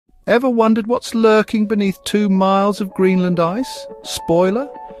Ever wondered what's lurking beneath 2 miles of Greenland ice? Spoiler?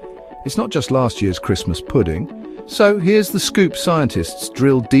 It's not just last year's Christmas pudding. So here's the scoop: scientists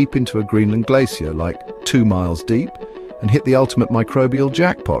drilled deep into a Greenland glacier, like 2 miles deep, and hit the ultimate microbial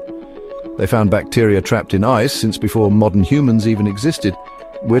jackpot. They found bacteria trapped in ice since before modern humans even existed.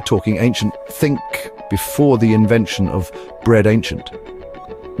 We're talking ancient, think before the invention of bread ancient.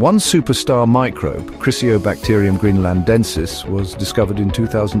 One superstar microbe, Chrysiobacterium greenlandensis, was discovered in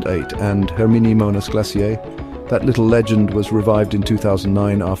 2008, and Herminimonas glacier, that little legend, was revived in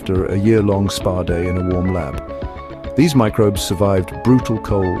 2009 after a year-long spa day in a warm lab. These microbes survived brutal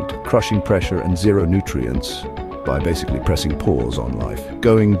cold, crushing pressure and zero nutrients by basically pressing pause on life,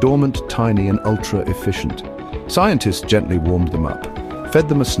 going dormant, tiny and ultra-efficient. Scientists gently warmed them up, fed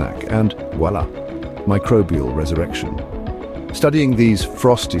them a snack, and voila, microbial resurrection. Studying these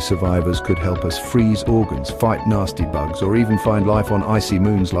frosty survivors could help us freeze organs, fight nasty bugs, or even find life on icy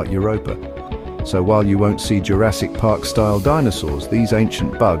moons like Europa. So while you won't see Jurassic Park-style dinosaurs, these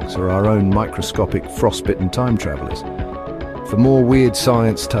ancient bugs are our own microscopic frostbitten time travelers. For more weird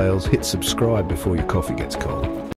science tales, hit subscribe before your coffee gets cold.